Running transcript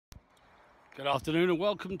Good afternoon and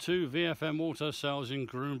welcome to VFM Auto Sales in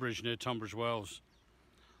Groombridge near Tunbridge Wells.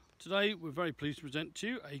 Today we're very pleased to present to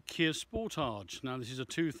you a Kia Sportage. Now this is a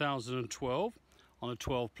 2012 on a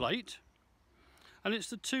 12 plate and it's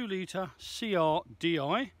the 2-litre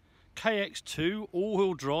CRDI KX-2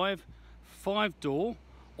 all-wheel drive 5-door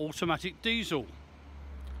automatic diesel.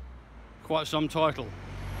 Quite some title.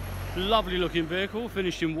 Lovely looking vehicle,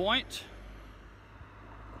 finished in white.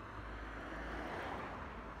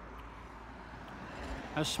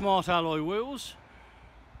 Has smart alloy wheels,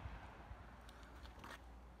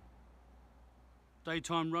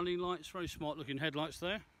 daytime running lights, very smart looking headlights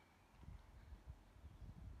there.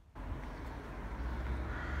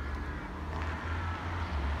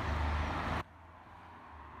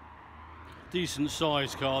 Decent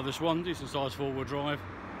sized car this one, decent sized 4-wheel drive.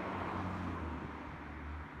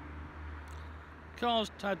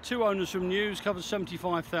 Car's had 2 owners from new, covers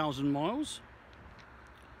 75,000 miles.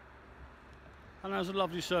 And has a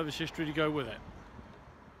lovely service history to go with it.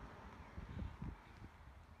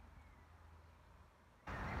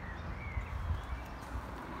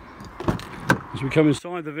 As we come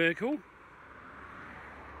inside the vehicle,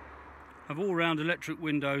 have all-round electric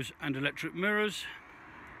windows and electric mirrors,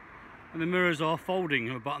 and the mirrors are folding.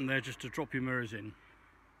 A button there just to drop your mirrors in.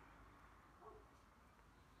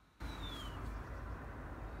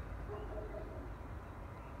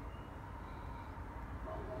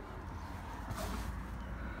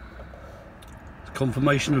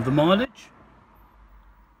 Confirmation of the mileage.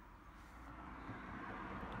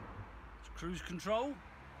 It's cruise control,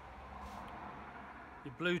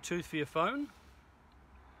 your Bluetooth for your phone,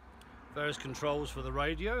 various controls for the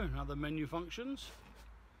radio and other menu functions.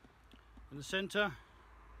 In the centre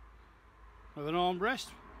we have an armrest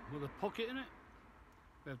with a pocket in it.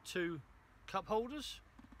 We have 2 cup holders,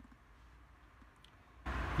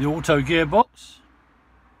 the auto gearbox,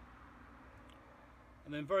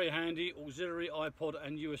 and then very handy auxiliary iPod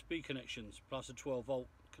and USB connections, plus a 12-volt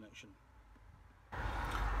connection.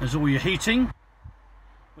 There's all your heating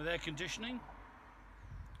with air conditioning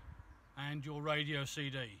and your radio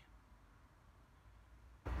CD.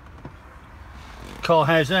 Car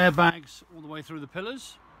has airbags all the way through the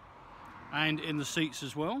pillars and in the seats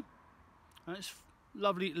as well. And it's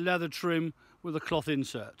lovely leather trim with a cloth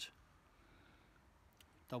insert.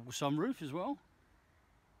 Double sunroof as well.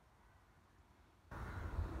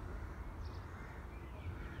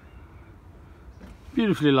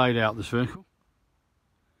 Beautifully laid out, this vehicle,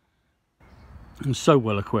 and so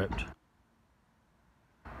well equipped.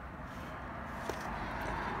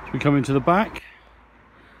 As we come into the back,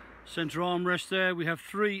 centre armrest there, we have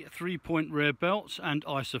 3 3-point rear belts and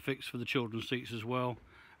Isofix for the children's seats as well,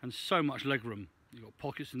 and so much legroom. You've got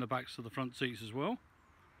pockets in the backs of the front seats as well.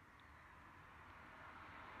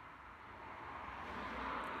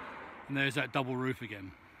 And there's that double roof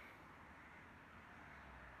again.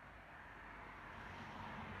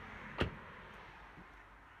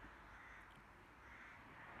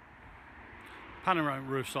 Panoramic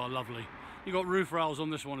roofs are lovely. You've got roof rails on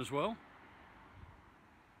this one as well.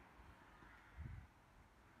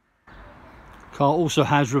 Car also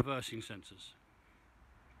has reversing sensors.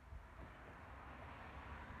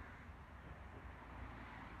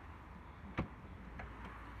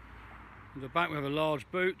 In the back we have a large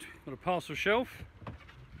boot, got a parcel shelf,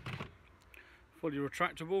 fully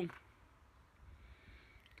retractable,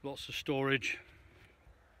 lots of storage,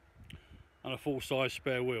 and a full-size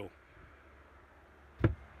spare wheel.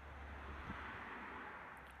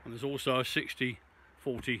 And there's also a 60-40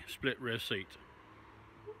 split rear seat.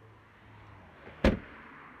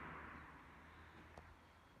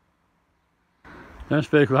 This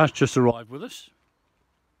vehicle has just arrived with us.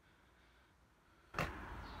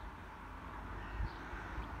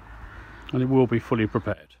 And it will be fully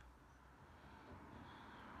prepared.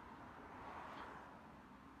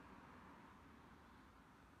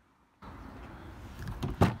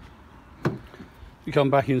 If you come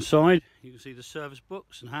back inside, you can see the service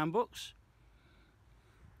books and handbooks.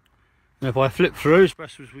 And if I flip through as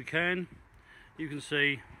best as we can, you can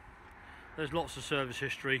see there's lots of service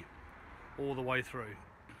history all the way through.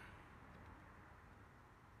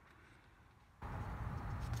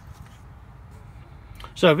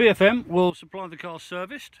 So VFM will supply the car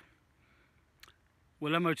serviced,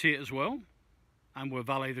 we'll MOT it as well, and we'll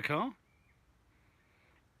valet the car.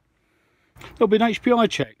 There'll be an HPI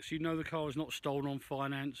check, so you know the car is not stolen on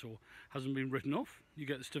finance or hasn't been written off. You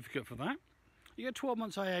get the certificate for that. You get 12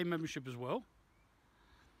 months AA membership as well.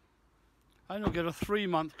 And you'll get a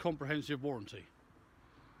 3-month comprehensive warranty.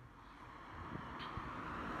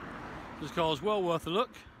 This car is well worth a look.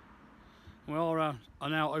 We are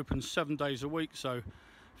now open 7 days a week, so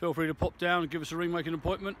feel free to pop down and give us a ring, make an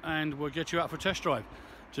appointment, and we'll get you out for a test drive.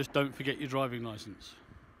 Just don't forget your driving licence.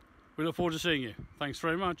 We look forward to seeing you. Thanks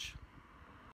very much.